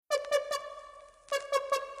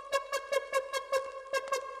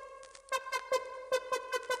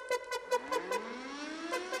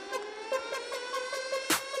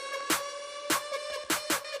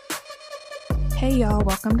Hey y'all,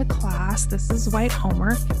 welcome to class. This is White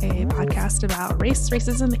Homework, a podcast about race,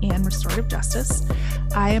 racism, and restorative justice.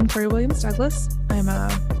 I am Tori Williams Douglas. I'm a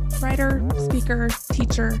writer, speaker,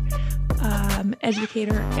 teacher,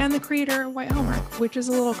 educator, and the creator of White Homework, which is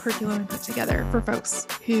a little curriculum put together for folks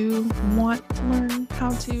who want to learn how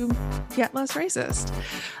to get less racist.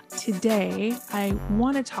 Today, I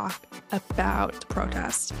want to talk about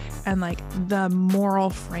protest and the moral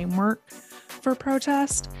framework for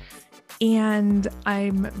protest. And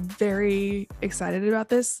I'm very excited about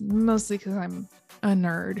this, mostly because I'm a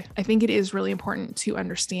nerd. I think it is really important to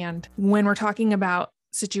understand when we're talking about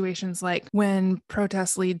situations like when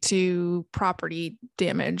protests lead to property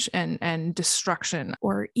damage and destruction,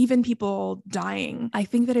 or even people dying. I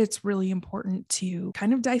think that it's really important to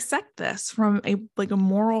kind of dissect this from a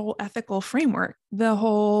moral, ethical framework. The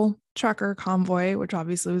whole trucker convoy, which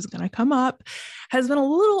obviously was going to come up, has been a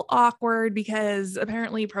little awkward because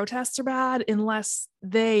apparently protests are bad unless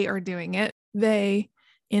they are doing it. They,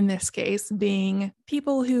 in this case, being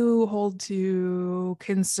people who hold to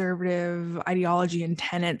conservative ideology and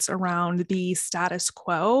tenets around the status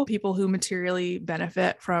quo, people who materially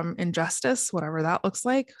benefit from injustice, whatever that looks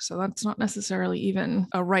like. So that's not necessarily even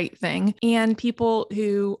a right thing. And people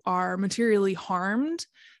who are materially harmed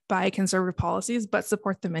by conservative policies, but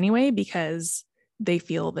support them anyway because they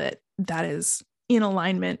feel that that is in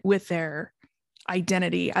alignment with their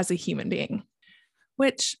identity as a human being.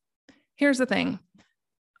 Which, here's the thing.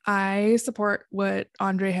 I support what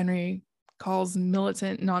Andre Henry calls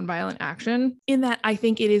militant nonviolent action, in that I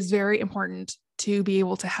think it is very important to be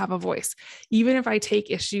able to have a voice, even if I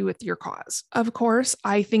take issue with your cause. Of course,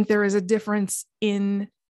 I think there is a difference in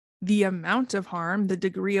the amount of harm, the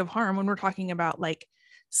degree of harm, when we're talking about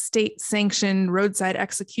state-sanctioned roadside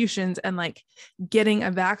executions and getting a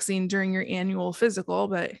vaccine during your annual physical,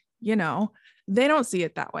 but they don't see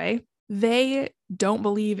it that way. They don't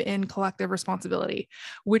believe in collective responsibility,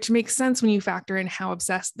 which makes sense when you factor in how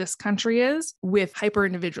obsessed this country is with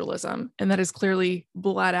hyper-individualism, and that is clearly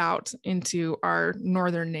bled out into our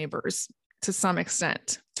northern neighbors to some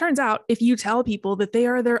extent. Turns out, if you tell people that they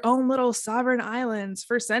are their own little sovereign islands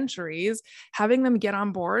for centuries, having them get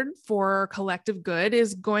on board for collective good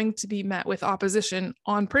is going to be met with opposition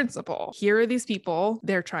on principle. Here are these people,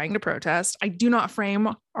 they're trying to protest. I do not frame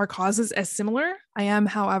our causes as similar. I am,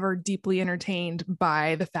 however, deeply entertained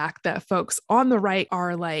by the fact that folks on the right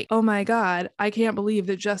are like, oh my God, I can't believe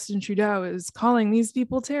that Justin Trudeau is calling these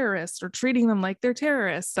people terrorists or treating them like they're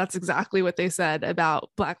terrorists. That's exactly what they said about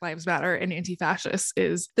Black Lives Matter and anti-fascists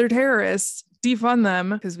is they're terrorists, defund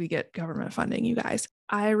them, because we get government funding, you guys.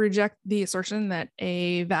 I reject the assertion that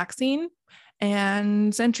a vaccine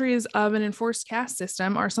and centuries of an enforced caste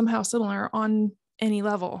system are somehow similar on any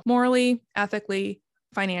level. Morally, ethically,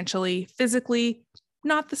 financially, physically,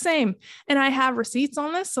 not the same. And I have receipts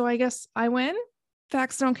on this, so I guess I win.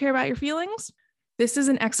 Facts don't care about your feelings. This is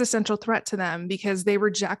an existential threat to them because they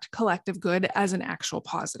reject collective good as an actual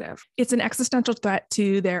positive. It's an existential threat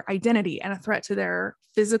to their identity and a threat to their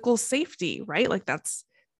physical safety, right?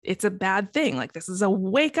 It's a bad thing. This is a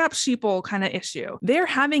wake up sheeple kind of issue. They're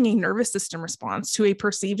having a nervous system response to a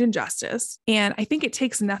perceived injustice. And I think it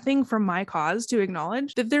takes nothing from my cause to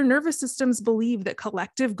acknowledge that their nervous systems believe that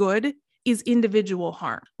collective good is individual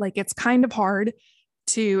harm. It's kind of hard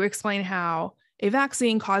to explain how a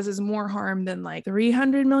vaccine causes more harm than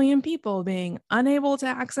 300 million people being unable to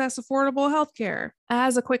access affordable healthcare.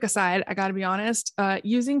 As a quick aside, I gotta be honest,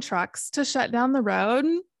 using trucks to shut down the road,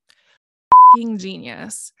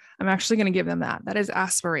 genius. I'm actually going to give them that. That is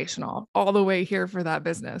aspirational all the way here for that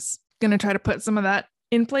business. Going to try to put some of that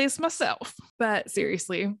in place myself. But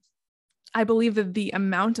seriously, I believe that the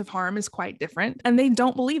amount of harm is quite different, and they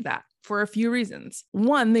don't believe that for a few reasons.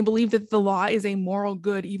 One, they believe that the law is a moral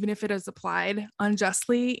good, even if it is applied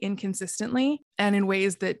unjustly, inconsistently, and in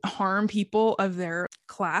ways that harm people of their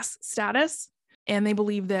class status. And they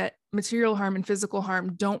believe that material harm and physical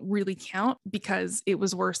harm don't really count because it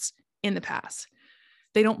was worse in the past.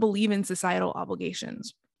 They don't believe in societal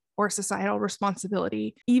obligations or societal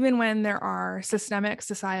responsibility, even when there are systemic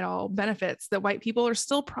societal benefits that white people are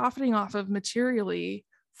still profiting off of materially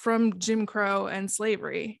from Jim Crow and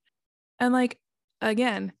slavery. And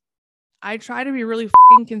again, I try to be really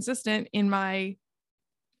consistent in my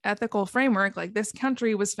ethical framework. This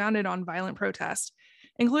country was founded on violent protest,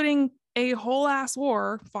 including a whole ass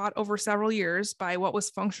war fought over several years by what was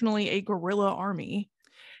functionally a guerrilla army.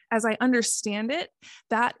 As I understand it,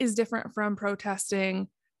 that is different from protesting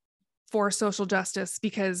for social justice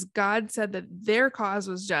because God said that their cause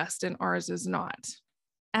was just and ours is not.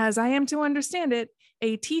 As I am to understand it,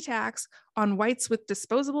 a tea tax on whites with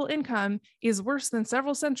disposable income is worse than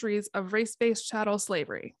several centuries of race-based chattel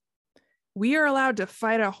slavery. We are allowed to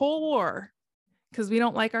fight a whole war because we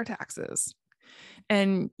don't like our taxes.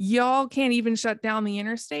 And y'all can't even shut down the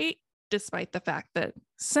interstate, despite the fact that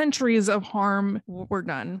centuries of harm were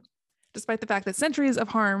done, despite the fact that centuries of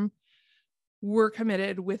harm were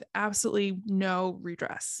committed with absolutely no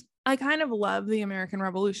redress. I kind of love the American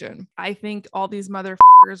Revolution. I think all these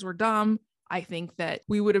motherfuckers were dumb. I think that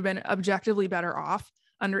we would have been objectively better off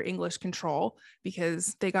under English control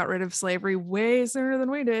because they got rid of slavery way sooner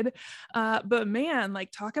than we did. But man,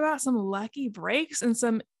 like, talk about some lucky breaks and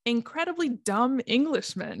some incredibly dumb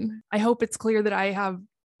Englishmen. I hope it's clear that I have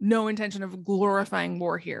no intention of glorifying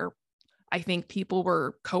war here. I think people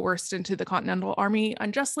were coerced into the Continental Army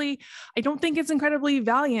unjustly. I don't think it's incredibly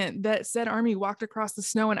valiant that said army walked across the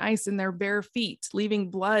snow and ice in their bare feet, leaving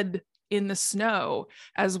blood in the snow,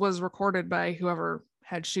 as was recorded by whoever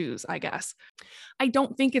had shoes, I guess. I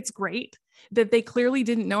don't think it's great that they clearly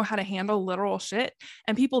didn't know how to handle literal shit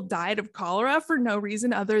and people died of cholera for no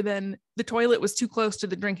reason other than the toilet was too close to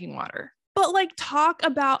the drinking water. But like, talk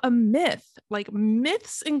about a myth. Like,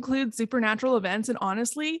 myths include supernatural events. And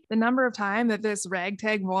honestly, the number of time that this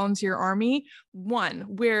ragtag volunteer army won,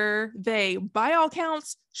 where they, by all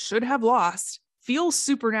counts, should have lost, feels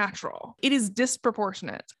supernatural. It is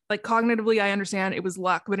disproportionate. Like, cognitively, I understand it was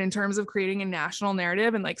luck, but in terms of creating a national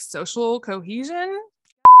narrative and like social cohesion,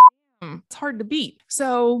 it's hard to beat.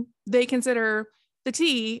 So they consider the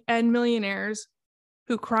tea and millionaires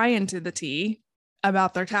who cry into the tea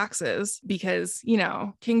about their taxes because, you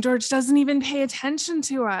know, King George doesn't even pay attention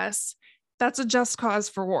to us. That's a just cause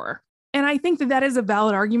for war. And I think that that is a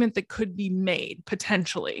valid argument that could be made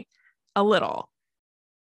potentially a little,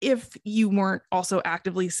 if you weren't also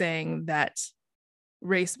actively saying that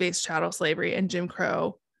race-based chattel slavery and Jim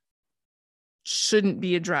Crow shouldn't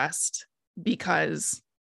be addressed because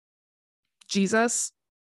Jesus,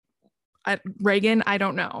 Reagan, I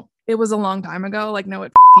don't know. It was a long time ago. Like, no,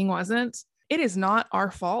 it wasn't. It is not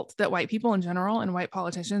our fault that white people in general and white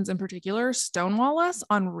politicians in particular stonewall us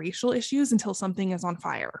on racial issues until something is on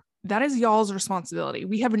fire. That is y'all's responsibility.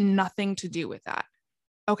 We have nothing to do with that.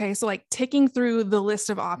 Okay, so like, ticking through the list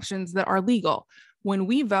of options that are legal. When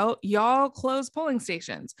we vote, y'all close polling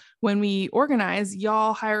stations. When we organize,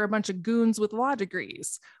 y'all hire a bunch of goons with law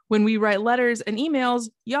degrees. When we write letters and emails,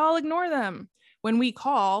 y'all ignore them. When we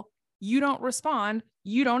call, you don't respond,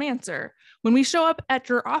 you don't answer. When we show up at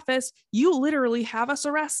your office, you literally have us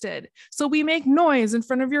arrested. So we make noise in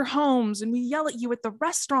front of your homes and we yell at you at the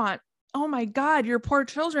restaurant. Oh my God, your poor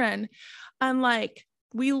children. And like,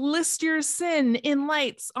 we list your sin in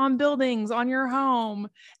lights on buildings on your home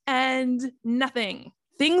and nothing.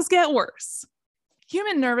 Things get worse.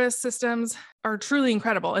 Human nervous systems are truly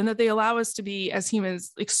incredible in that they allow us to be, as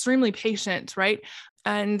humans, extremely patient, right?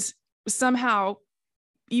 And somehow,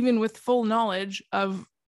 even with full knowledge of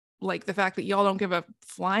like the fact that y'all don't give a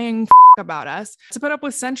flying about us, to put up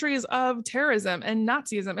with centuries of terrorism and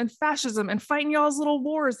Nazism and fascism and fighting y'all's little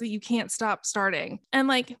wars that you can't stop starting. And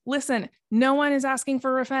like, listen, no one is asking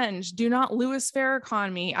for revenge. Do not Louis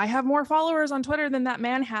Farrakhan me. I have more followers on Twitter than that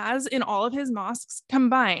man has in all of his mosques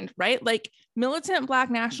combined, right? Like, militant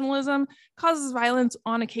Black nationalism causes violence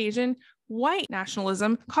on occasion. White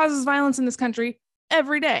nationalism causes violence in this country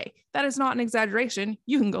every day. That is not an exaggeration.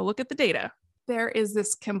 You can go look at the data. There is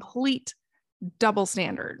this complete double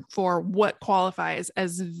standard for what qualifies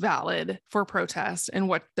as valid for protest and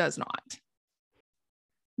what does not.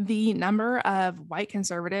 The number of white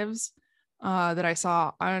conservatives that I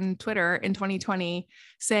saw on Twitter in 2020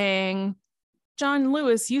 saying John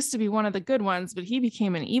Lewis used to be one of the good ones, but he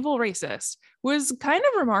became an evil racist was kind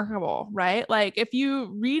of remarkable, right? Like, if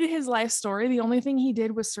you read his life story, the only thing he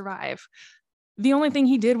did was survive. The only thing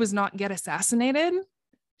he did was not get assassinated.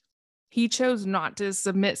 He chose not to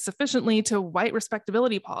submit sufficiently to white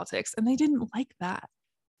respectability politics, and they didn't like that.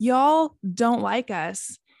 Y'all don't like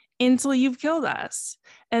us until you've killed us.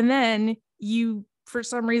 And then you, for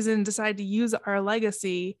some reason, decide to use our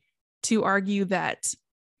legacy to argue that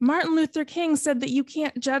Martin Luther King said that you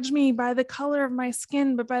can't judge me by the color of my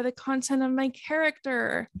skin, but by the content of my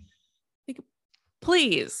character. Like,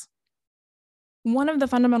 please. One of the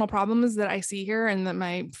fundamental problems that I see here, and that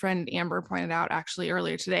my friend Amber pointed out actually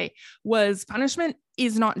earlier today, was punishment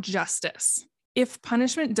is not justice. If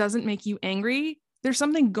punishment doesn't make you angry, there's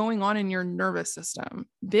something going on in your nervous system.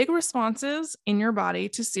 Big responses in your body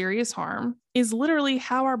to serious harm is literally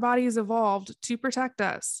how our bodies evolved to protect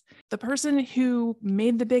us. The person who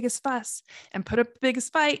made the biggest fuss and put up the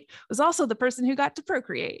biggest fight was also the person who got to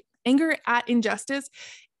procreate. Anger at injustice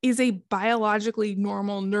is a biologically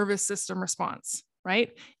normal nervous system response,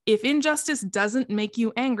 right? If injustice doesn't make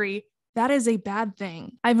you angry, that is a bad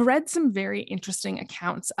thing. I've read some very interesting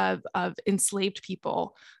accounts of enslaved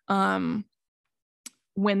people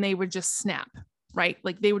when they would just snap, right?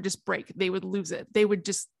 Like they would just break, they would lose it. They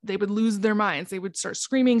would lose their minds. They would start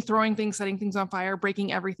screaming, throwing things, setting things on fire,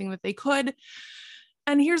 breaking everything that they could.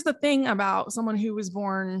 And here's the thing about someone who was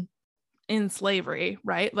born in slavery,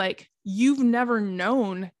 right? Like you've never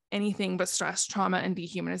known anything but stress, trauma, and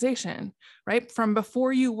dehumanization, right? From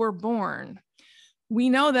before you were born. We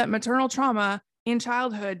know that maternal trauma in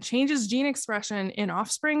childhood changes gene expression in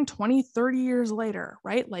offspring 20, 30 years later,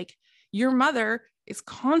 right? Like your mother is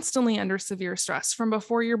constantly under severe stress from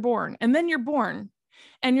before you're born. And then you're born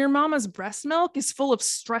and your mama's breast milk is full of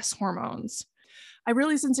stress hormones. I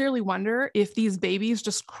really sincerely wonder if these babies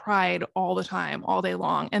just cried all the time, all day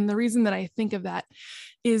long. And the reason that I think of that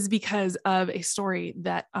is because of a story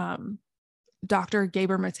that Dr.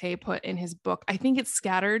 Gabor Mate put in his book. I think it's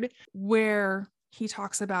Scattered, where he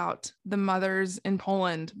talks about the mothers in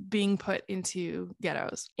Poland being put into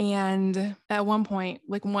ghettos. And at one point,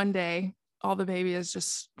 like one day, all the babies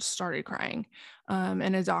just started crying.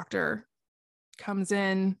 And a doctor comes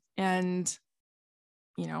in and,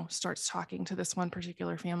 you know, starts talking to this one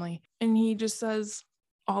particular family. And he just says,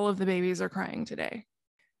 all of the babies are crying today.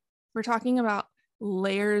 We're talking about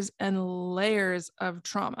layers and layers of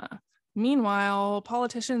trauma. Meanwhile,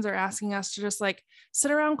 politicians are asking us to just like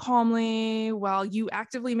sit around calmly while you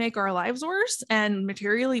actively make our lives worse and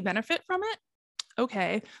materially benefit from it.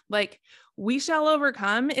 Okay, like we shall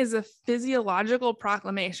overcome is a physiological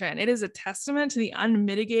proclamation. It is a testament to the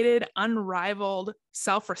unmitigated, unrivaled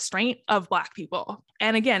self-restraint of Black people.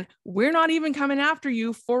 And again, we're not even coming after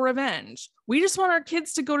you for revenge. We just want our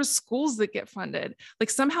kids to go to schools that get funded. Like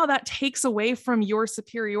somehow that takes away from your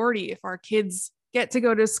superiority if our kids get to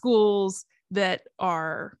go to schools that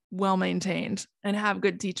are well-maintained and have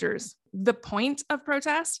good teachers. The point of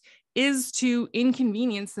protest is to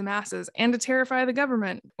inconvenience the masses and to terrify the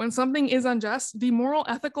government. When something is unjust, the moral,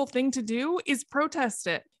 ethical thing to do is protest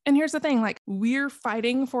it. And here's the thing, like we're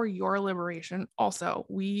fighting for your liberation. Also,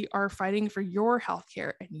 we are fighting for your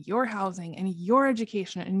healthcare and your housing and your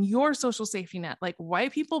education and your social safety net. Like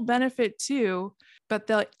white people benefit too, but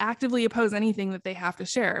they'll actively oppose anything that they have to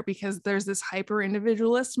share because there's this hyper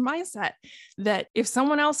individualist mindset that if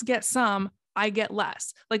someone else gets some, I get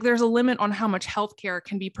less. Like there's a limit on how much healthcare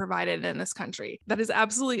can be provided in this country. That is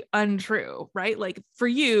absolutely untrue, right? Like for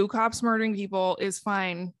you, cops murdering people is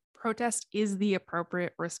fine. Protest is the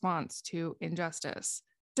appropriate response to injustice.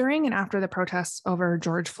 During and after the protests over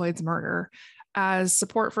George Floyd's murder, as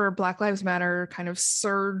support for Black Lives Matter kind of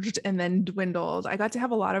surged and then dwindled, I got to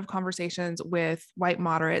have a lot of conversations with white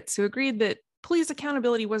moderates who agreed that police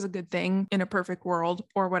accountability was a good thing in a perfect world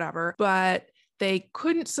or whatever, but they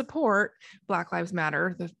couldn't support Black Lives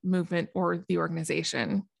Matter, the movement or the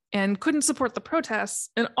organization, and couldn't support the protests,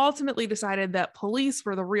 and ultimately decided that police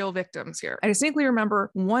were the real victims here. I distinctly remember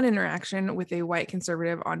one interaction with a white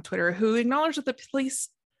conservative on Twitter who acknowledged that the police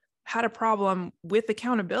had a problem with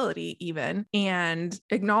accountability even, and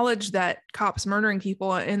acknowledged that cops murdering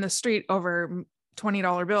people in the street over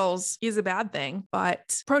 $20 bills is a bad thing,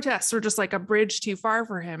 but protests were just like a bridge too far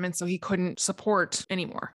for him. And so he couldn't support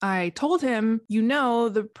anymore. I told him, you know,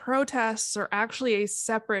 the protests are actually a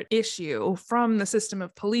separate issue from the system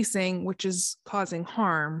of policing, which is causing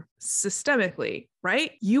harm systemically,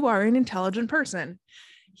 right? You are an intelligent person.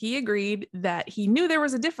 He agreed that he knew there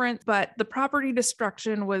was a difference, but the property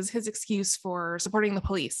destruction was his excuse for supporting the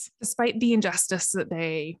police, despite the injustice that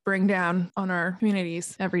they bring down on our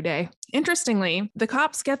communities every day. Interestingly, the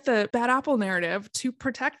cops get the bad apple narrative to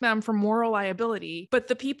protect them from moral liability, but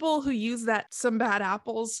the people who use that some bad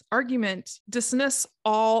apples argument dismiss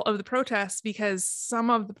all of the protests because some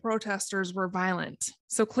of the protesters were violent.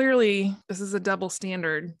 So clearly, this is a double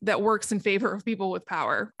standard that works in favor of people with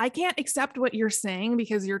power. I can't accept what you're saying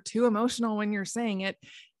because you're too emotional when you're saying it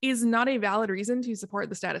is not a valid reason to support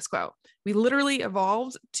the status quo. We literally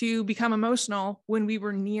evolved to become emotional when we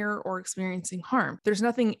were near or experiencing harm. There's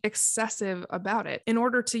nothing excessive about it in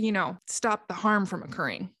order to, stop the harm from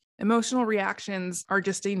occurring. Emotional reactions are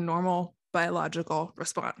just a normal biological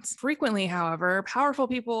response. Frequently, however, powerful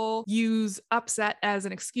people use upset as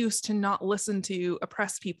an excuse to not listen to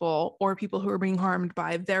oppressed people or people who are being harmed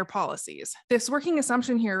by their policies. This working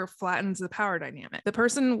assumption here flattens the power dynamic. The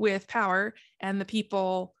person with power and the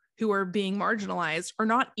people who are being marginalized are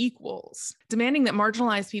not equals. Demanding that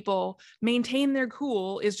marginalized people maintain their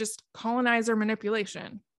cool is just colonizer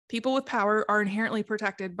manipulation. People with power are inherently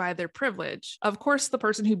protected by their privilege. Of course, the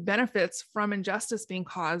person who benefits from injustice being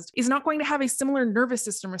caused is not going to have a similar nervous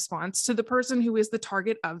system response to the person who is the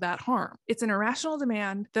target of that harm. It's an irrational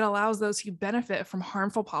demand that allows those who benefit from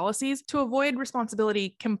harmful policies to avoid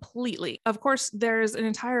responsibility completely. Of course, there's an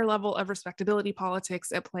entire level of respectability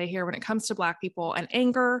politics at play here when it comes to Black people and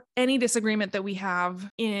anger. Any disagreement that we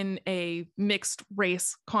have in a mixed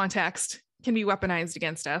race context can be weaponized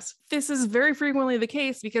against us. This is very frequently the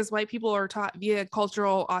case because white people are taught via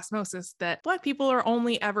cultural osmosis that Black people are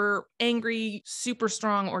only ever angry, super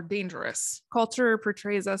strong, or dangerous. Culture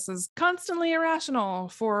portrays us as constantly irrational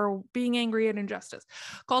for being angry at injustice.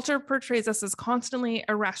 Culture portrays us as constantly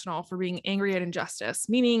irrational for being angry at injustice,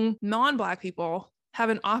 meaning non-Black people have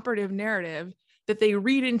an operative narrative that they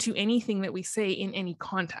read into anything that we say in any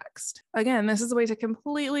context. Again, this is a way to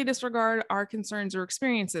completely disregard our concerns or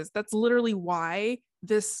experiences. That's literally why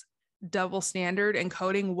this double standard and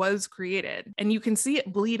coding was created. And you can see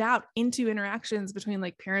it bleed out into interactions between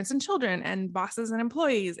like parents and children and bosses and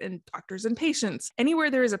employees and doctors and patients. Anywhere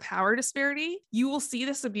there is a power disparity, you will see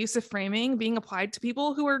this abusive framing being applied to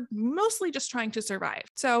people who are mostly just trying to survive.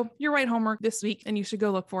 So your white homework this week, and you should go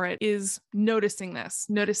look for it, is noticing this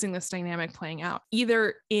dynamic playing out,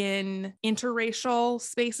 either in interracial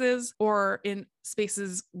spaces or in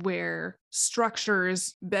spaces where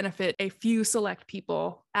structures benefit a few select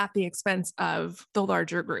people at the expense of the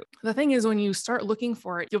larger group. The thing is, when you start looking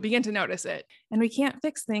for it, you'll begin to notice it. And we can't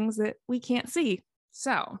fix things that we can't see.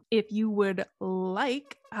 So if you would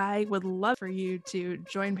like, I would love for you to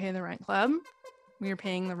join Pay the Rent Club. We are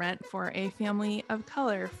paying the rent for a family of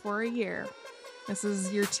color for a year. This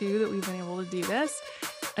is year 2 that we've been able to do this.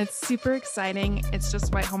 It's super exciting. It's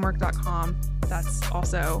just whitehomework.com. That's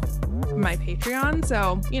also my Patreon.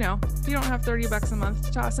 So, if you don't have $30 a month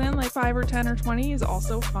to toss in, like 5 or 10 or 20 is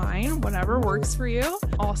also fine. Whatever works for you.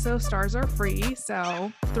 Also, stars are free.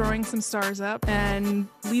 So throwing some stars up and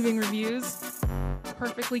leaving reviews,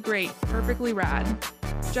 perfectly great, perfectly rad.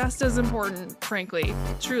 Just as important, frankly.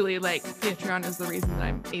 Truly, like, Patreon is the reason that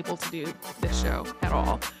I'm able to do this show at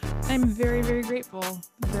all. I'm very, very grateful.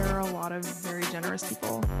 There are a lot of very generous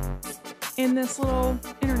people in this little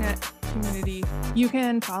internet community. You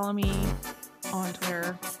can follow me on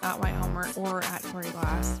Twitter at whitehomework or at Tori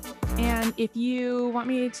Glass. And if you want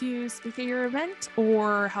me to speak at your event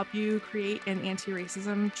or help you create an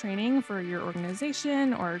anti-racism training for your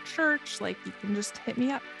organization or church, like, you can just hit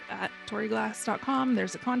me up at toriglass.com.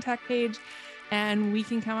 There's a contact page and we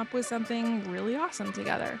can come up with something really awesome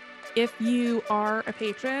together. If you are a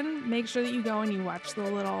patron, make sure that you go and you watch the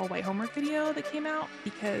little white homework video that came out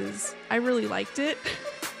because I really liked it.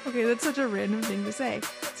 Okay, that's such a random thing to say.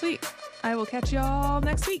 Sweet. I will catch y'all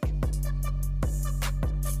next week.